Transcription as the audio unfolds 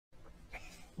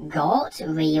Got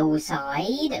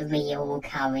Realside,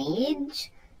 Realcourage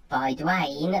by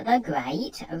Duane the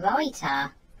Great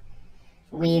Writer.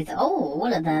 With all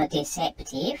the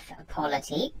deceptive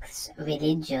politics,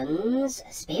 religions,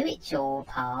 spiritual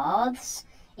paths,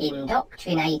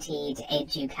 indoctrinated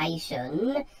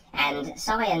education, and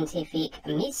scientific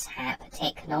mishap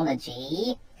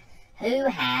technology, who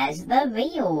has the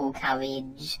real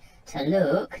courage to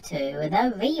look to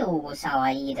the real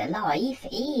side life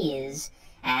is,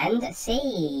 and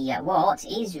see what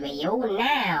is real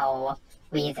now,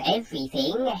 with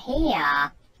everything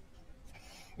here?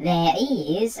 There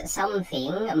is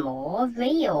something more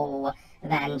real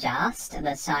than just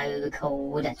the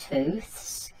so-called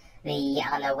truths the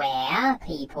unaware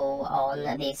people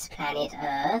on this planet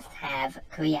Earth have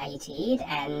created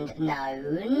and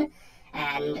known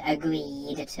and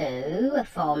agreed to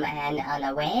from an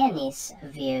unawareness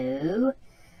view.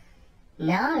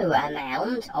 No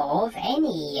amount of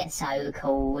any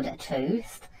so-called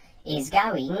truth is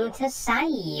going to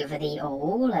save the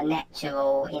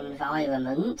all-natural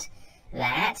environment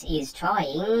that is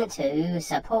trying to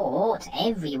support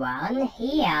everyone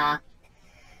here.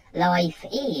 Life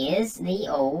is the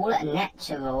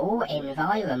all-natural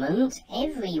environment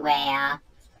everywhere,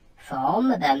 from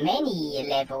the many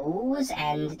levels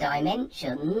and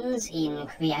dimensions in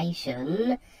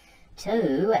creation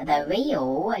to the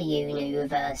real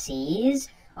universes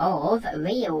of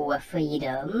real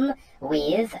freedom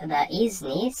with the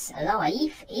isness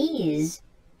life is.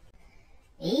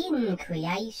 In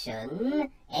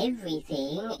creation,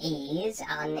 everything is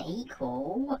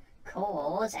unequal,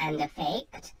 cause and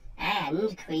effect,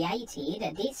 and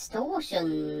created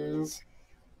distortions.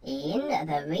 In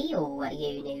the real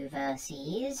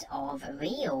universes of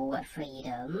real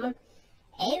freedom,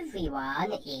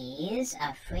 everyone is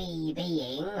a free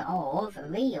being of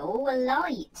real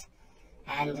light,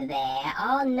 and there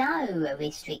are no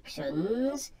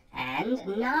restrictions and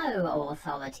no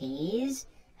authorities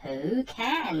who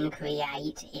can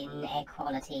create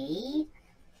inequality.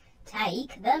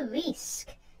 Take the risk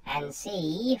and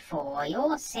see for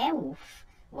yourself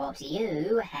what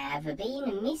you have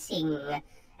been missing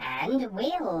and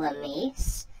will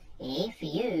miss if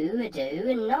you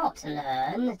do not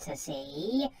learn to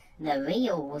see the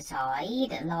real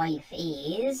side life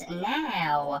is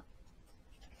now.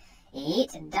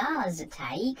 It does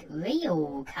take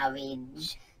real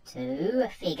courage to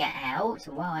figure out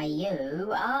why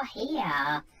you are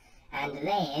here, and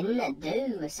then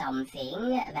do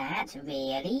something that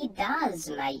really does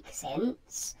make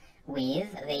sense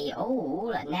with the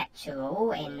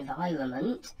all-natural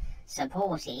environment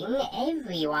supporting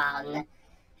everyone,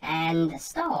 and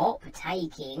stop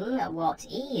taking what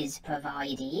is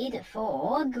provided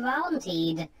for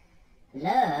granted.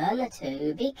 Learn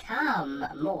to become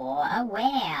more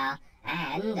aware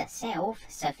and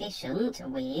self-sufficient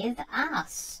with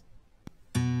us.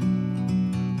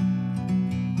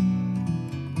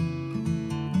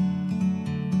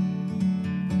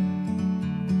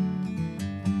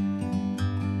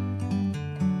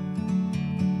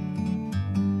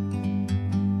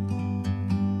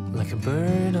 Like a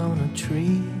bird on a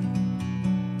tree,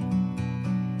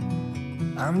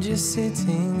 I'm just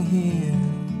sitting here.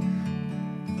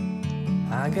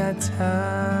 I got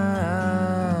time,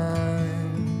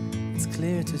 it's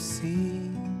clear to see.